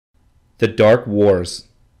The Dark Wars.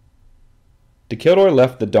 Dacheldor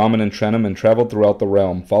left the dominant Trenum and traveled throughout the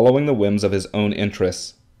realm, following the whims of his own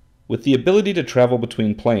interests. With the ability to travel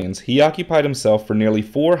between planes, he occupied himself for nearly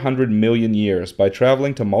 400 million years by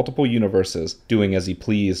traveling to multiple universes, doing as he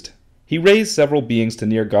pleased. He raised several beings to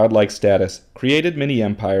near godlike status, created many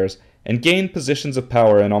empires, and gained positions of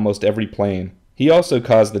power in almost every plane. He also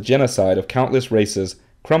caused the genocide of countless races,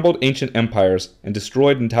 crumbled ancient empires, and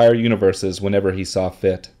destroyed entire universes whenever he saw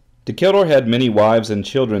fit. Dacheldor had many wives and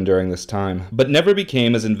children during this time, but never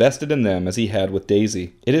became as invested in them as he had with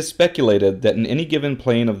Daisy. It is speculated that in any given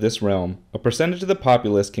plane of this realm, a percentage of the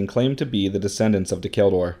populace can claim to be the descendants of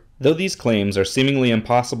Dacheldor. Though these claims are seemingly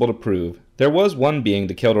impossible to prove, there was one being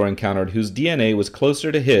Dacheldor encountered whose DNA was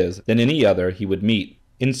closer to his than any other he would meet.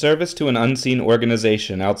 In service to an unseen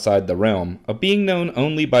organization outside the realm, a being known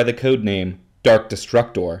only by the codename Dark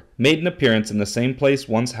Destructor made an appearance in the same place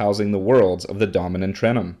once housing the worlds of the dominant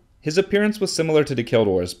Trenum. His appearance was similar to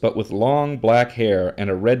Dacheldor's, but with long black hair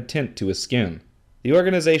and a red tint to his skin. The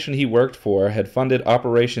organization he worked for had funded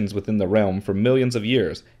operations within the realm for millions of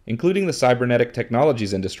years, including the cybernetic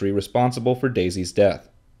technologies industry responsible for Daisy's death.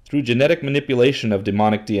 Through genetic manipulation of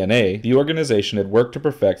demonic DNA, the organization had worked to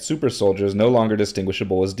perfect super soldiers no longer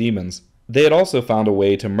distinguishable as demons. They had also found a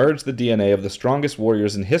way to merge the DNA of the strongest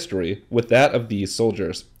warriors in history with that of these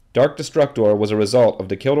soldiers. Dark Destructor was a result of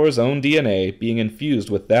Dacheldor's own DNA being infused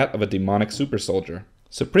with that of a demonic super soldier.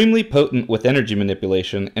 Supremely potent with energy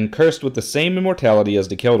manipulation and cursed with the same immortality as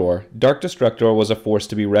Dacheldor, Dark Destructor was a force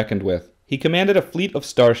to be reckoned with. He commanded a fleet of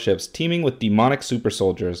starships teeming with demonic super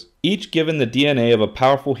soldiers, each given the DNA of a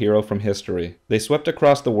powerful hero from history. They swept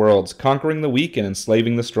across the worlds, conquering the weak and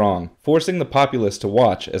enslaving the strong, forcing the populace to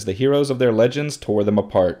watch as the heroes of their legends tore them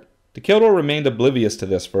apart. Dacheldor remained oblivious to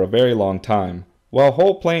this for a very long time. While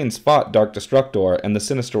whole planes fought Dark Destructor and the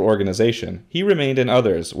sinister organization, he remained in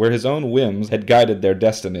others, where his own whims had guided their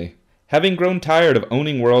destiny. Having grown tired of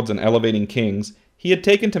owning worlds and elevating kings, he had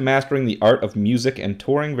taken to mastering the art of music and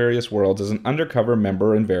touring various worlds as an undercover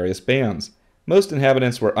member in various bands. Most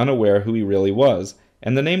inhabitants were unaware who he really was,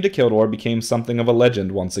 and the name Dacheldor became something of a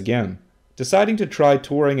legend once again. Deciding to try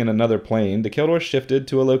touring in another plane, Dacheldor shifted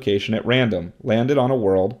to a location at random, landed on a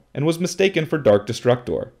world, and was mistaken for Dark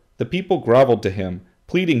Destructor. The people groveled to him,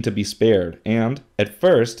 pleading to be spared, and, at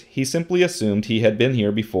first, he simply assumed he had been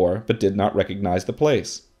here before, but did not recognize the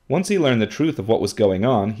place. Once he learned the truth of what was going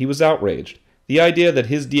on, he was outraged. The idea that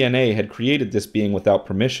his DNA had created this being without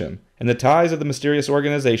permission, and the ties of the mysterious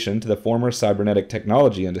organization to the former cybernetic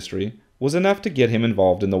technology industry, was enough to get him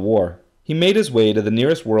involved in the war. He made his way to the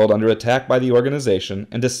nearest world under attack by the organization,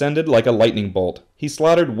 and descended like a lightning bolt. He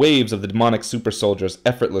slaughtered waves of the demonic super soldiers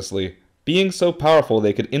effortlessly, being so powerful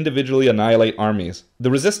they could individually annihilate armies.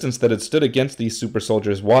 The resistance that had stood against these super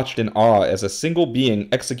soldiers watched in awe as a single being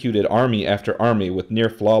executed army after army with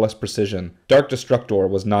near flawless precision. Dark Destructor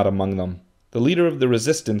was not among them. The leader of the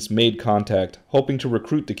resistance made contact, hoping to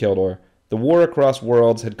recruit Dacheldor. The war across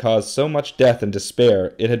worlds had caused so much death and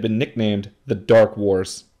despair, it had been nicknamed the Dark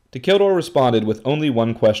Wars. Dacheldor responded with only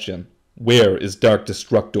one question: "Where is Dark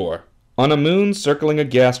Destructor?" On a moon circling a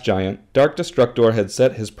gas giant, Dark Destructor had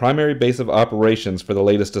set his primary base of operations for the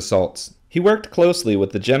latest assaults. He worked closely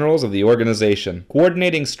with the generals of the organization,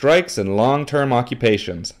 coordinating strikes and long-term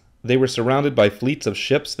occupations. They were surrounded by fleets of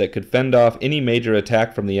ships that could fend off any major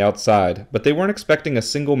attack from the outside, but they weren't expecting a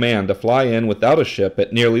single man to fly in without a ship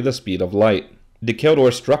at nearly the speed of light.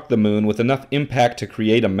 Dacheldor struck the moon with enough impact to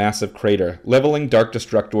create a massive crater, leveling Dark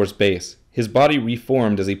Destructor's base. His body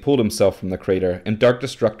reformed as he pulled himself from the crater, and Dark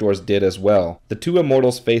Destructor's did as well. The two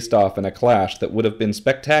immortals faced off in a clash that would have been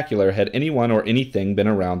spectacular had anyone or anything been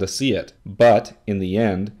around to see it. But, in the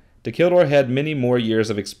end, Dacheldor had many more years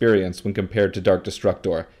of experience when compared to Dark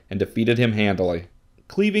Destructor, and defeated him handily.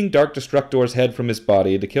 Cleaving Dark Destructor's head from his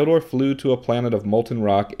body, Dacheldor flew to a planet of molten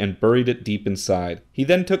rock and buried it deep inside. He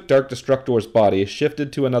then took Dark Destructor's body,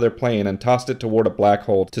 shifted to another plane, and tossed it toward a black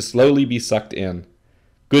hole to slowly be sucked in.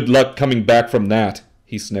 "Good luck coming back from that,"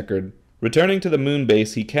 he snickered. Returning to the moon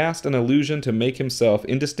base, he cast an illusion to make himself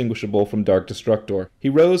indistinguishable from Dark Destructor. He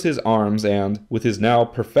rose his arms and, with his now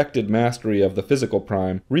perfected mastery of the physical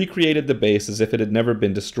prime, recreated the base as if it had never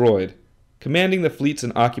been destroyed. Commanding the fleets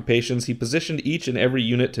and occupations, he positioned each and every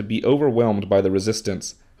unit to be overwhelmed by the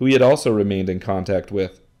resistance, who he had also remained in contact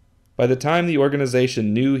with. By the time the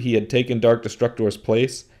organization knew he had taken Dark Destructor's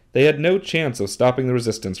place, they had no chance of stopping the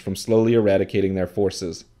resistance from slowly eradicating their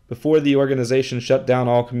forces. Before the organization shut down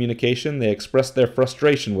all communication, they expressed their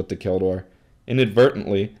frustration with Dacheldor.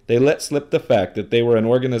 Inadvertently, they let slip the fact that they were an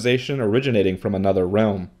organization originating from another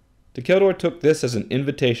realm. Dacheldor took this as an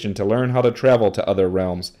invitation to learn how to travel to other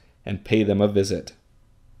realms, and pay them a visit.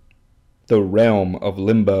 The Realm of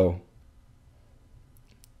Limbo.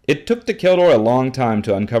 It took Dacheldor a long time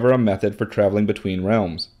to uncover a method for traveling between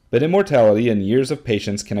realms, but immortality and years of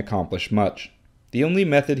patience can accomplish much. The only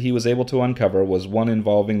method he was able to uncover was one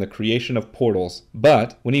involving the creation of portals,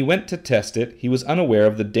 but when he went to test it, he was unaware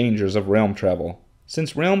of the dangers of realm travel.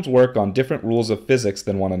 Since realms work on different rules of physics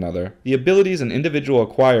than one another, the abilities an individual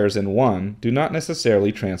acquires in one do not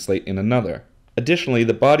necessarily translate in another. Additionally,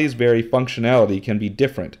 the body's very functionality can be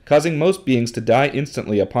different, causing most beings to die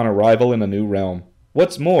instantly upon arrival in a new realm.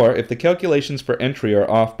 What's more, if the calculations for entry are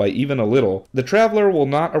off by even a little, the traveler will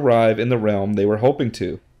not arrive in the realm they were hoping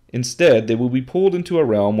to. Instead, they will be pulled into a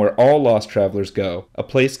realm where all lost travelers go, a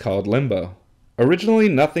place called Limbo. Originally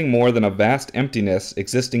nothing more than a vast emptiness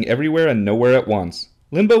existing everywhere and nowhere at once,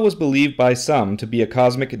 Limbo was believed by some to be a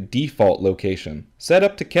cosmic default location, set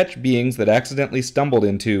up to catch beings that accidentally stumbled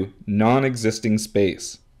into non-existing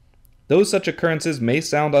space. Though such occurrences may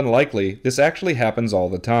sound unlikely, this actually happens all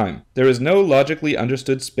the time. There is no logically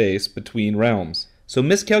understood space between realms. So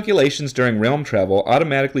miscalculations during realm travel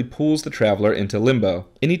automatically pulls the traveler into limbo.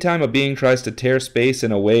 Anytime a being tries to tear space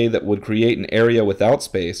in a way that would create an area without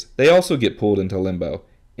space, they also get pulled into limbo.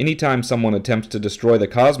 Anytime someone attempts to destroy the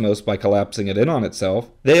cosmos by collapsing it in on itself,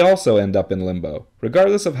 they also end up in limbo.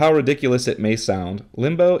 Regardless of how ridiculous it may sound,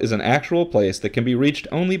 limbo is an actual place that can be reached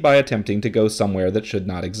only by attempting to go somewhere that should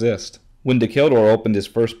not exist. When Dacheldor opened his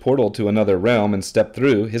first portal to another realm and stepped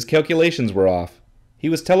through, his calculations were off. He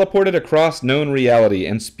was teleported across known reality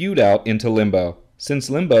and spewed out into limbo.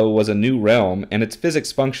 Since limbo was a new realm, and its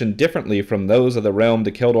physics functioned differently from those of the realm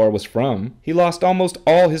Dacheldor was from, he lost almost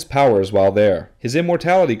all his powers while there. His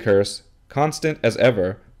immortality curse, constant as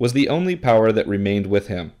ever, was the only power that remained with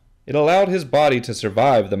him. It allowed his body to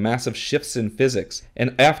survive the massive shifts in physics,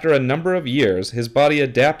 and after a number of years, his body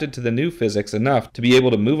adapted to the new physics enough to be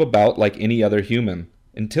able to move about like any other human.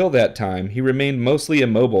 Until that time, he remained mostly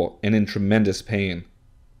immobile and in tremendous pain.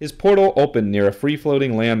 His portal opened near a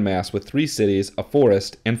free-floating landmass with 3 cities, a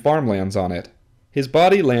forest, and farmlands on it. His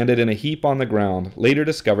body landed in a heap on the ground, later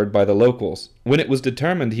discovered by the locals. When it was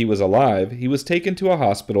determined he was alive, he was taken to a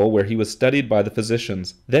hospital where he was studied by the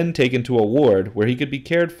physicians, then taken to a ward where he could be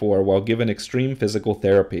cared for while given extreme physical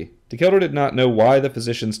therapy. Dacheldor did not know why the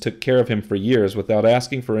physicians took care of him for years without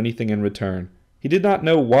asking for anything in return. He did not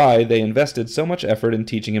know why they invested so much effort in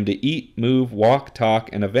teaching him to eat, move, walk, talk,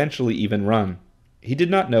 and eventually even run. He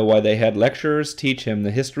did not know why they had lecturers teach him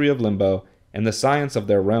the history of Limbo and the science of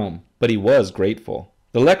their realm, but he was grateful.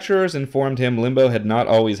 The lecturers informed him Limbo had not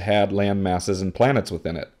always had land masses and planets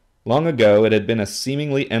within it. Long ago, it had been a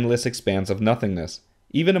seemingly endless expanse of nothingness.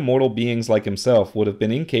 Even immortal beings like himself would have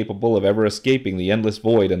been incapable of ever escaping the endless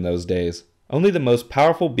void in those days. Only the most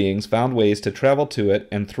powerful beings found ways to travel to it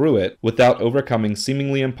and through it without overcoming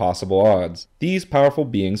seemingly impossible odds. These powerful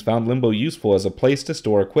beings found Limbo useful as a place to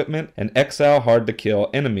store equipment and exile hard-to-kill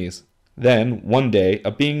enemies. Then, one day,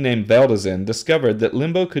 a being named Veldazin discovered that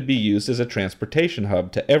Limbo could be used as a transportation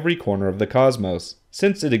hub to every corner of the cosmos.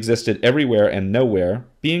 Since it existed everywhere and nowhere,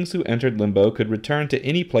 beings who entered Limbo could return to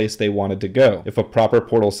any place they wanted to go, if a proper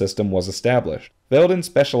portal system was established. Veldin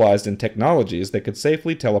specialized in technologies that could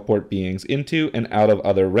safely teleport beings into and out of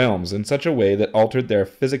other realms in such a way that altered their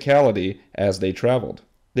physicality as they traveled.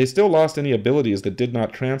 They still lost any abilities that did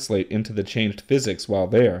not translate into the changed physics while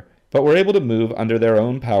there, but were able to move under their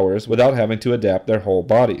own powers without having to adapt their whole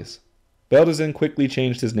bodies. Veldazin quickly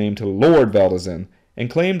changed his name to Lord Veldazin and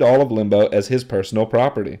claimed all of Limbo as his personal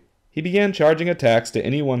property. He began charging a tax to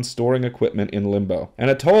anyone storing equipment in Limbo, and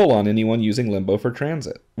a toll on anyone using Limbo for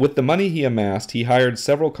transit. With the money he amassed, he hired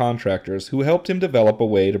several contractors who helped him develop a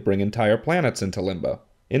way to bring entire planets into Limbo.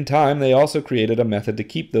 In time, they also created a method to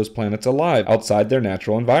keep those planets alive outside their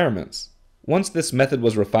natural environments. Once this method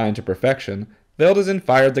was refined to perfection, Veldazin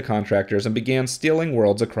fired the contractors and began stealing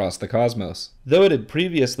worlds across the cosmos. Though it had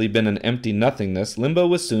previously been an empty nothingness, Limbo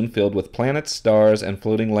was soon filled with planets, stars, and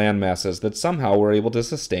floating land masses that somehow were able to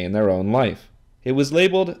sustain their own life. It was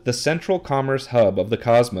labeled the Central Commerce Hub of the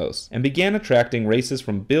Cosmos, and began attracting races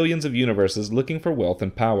from billions of universes looking for wealth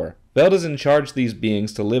and power. Veldazin charged these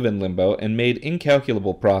beings to live in Limbo and made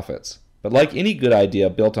incalculable profits. But like any good idea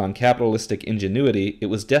built on capitalistic ingenuity, it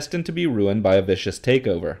was destined to be ruined by a vicious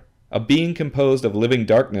takeover. A being composed of living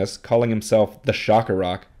darkness, calling himself the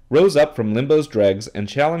Shakarok, rose up from Limbo's dregs and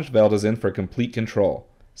challenged Veldazin for complete control.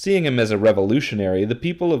 Seeing him as a revolutionary, the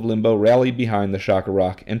people of Limbo rallied behind the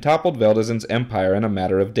Shakarok and toppled Veldazin's empire in a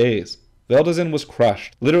matter of days. Veldazin was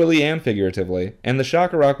crushed, literally and figuratively, and the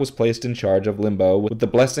Shakarok was placed in charge of Limbo with the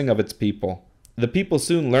blessing of its people. The people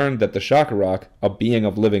soon learned that the Shakarok, a being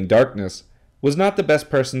of living darkness, was not the best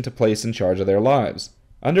person to place in charge of their lives.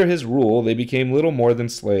 Under his rule, they became little more than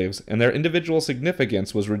slaves, and their individual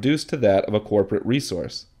significance was reduced to that of a corporate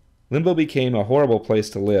resource. Limbo became a horrible place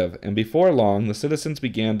to live, and before long, the citizens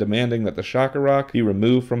began demanding that the Shakarok be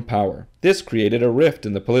removed from power. This created a rift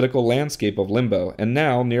in the political landscape of Limbo, and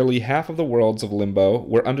now nearly half of the worlds of Limbo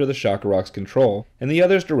were under the Shakarok's control, and the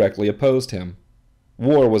others directly opposed him.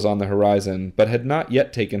 War was on the horizon, but had not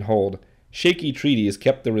yet taken hold. Shaky treaties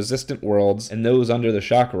kept the resistant worlds and those under the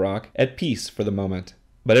Shakarok at peace for the moment.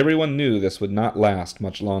 But everyone knew this would not last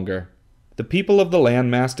much longer. The people of the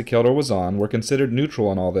landmass Dacheldor was on were considered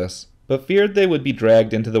neutral in all this, but feared they would be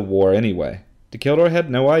dragged into the war anyway. Dacheldor had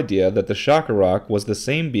no idea that the Shakarok was the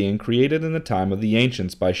same being created in the time of the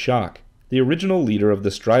Ancients by Shak, the original leader of the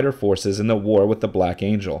Strider forces in the war with the Black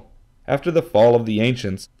Angel. After the fall of the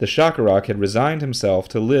Ancients, the Shakarok had resigned himself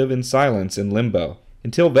to live in silence in Limbo,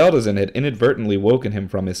 until Veldazin had inadvertently woken him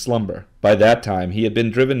from his slumber. By that time he had been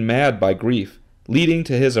driven mad by grief, leading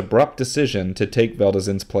to his abrupt decision to take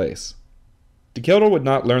Veldazin's place. Dacheldor would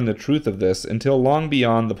not learn the truth of this until long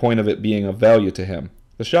beyond the point of it being of value to him.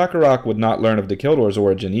 The Shakarok would not learn of Dacheldor's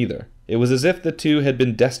origin either. It was as if the two had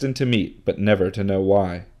been destined to meet, but never to know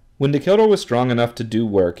why. When Dacheldor was strong enough to do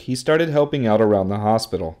work, he started helping out around the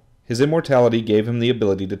hospital. His immortality gave him the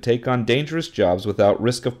ability to take on dangerous jobs without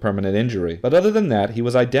risk of permanent injury, but other than that he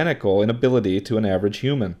was identical in ability to an average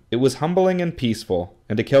human. It was humbling and peaceful,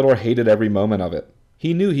 and Dacheldor hated every moment of it.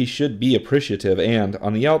 He knew he should be appreciative, and,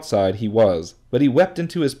 on the outside, he was, but he wept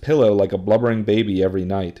into his pillow like a blubbering baby every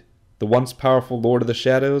night. The once powerful Lord of the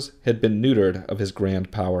Shadows had been neutered of his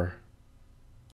grand power.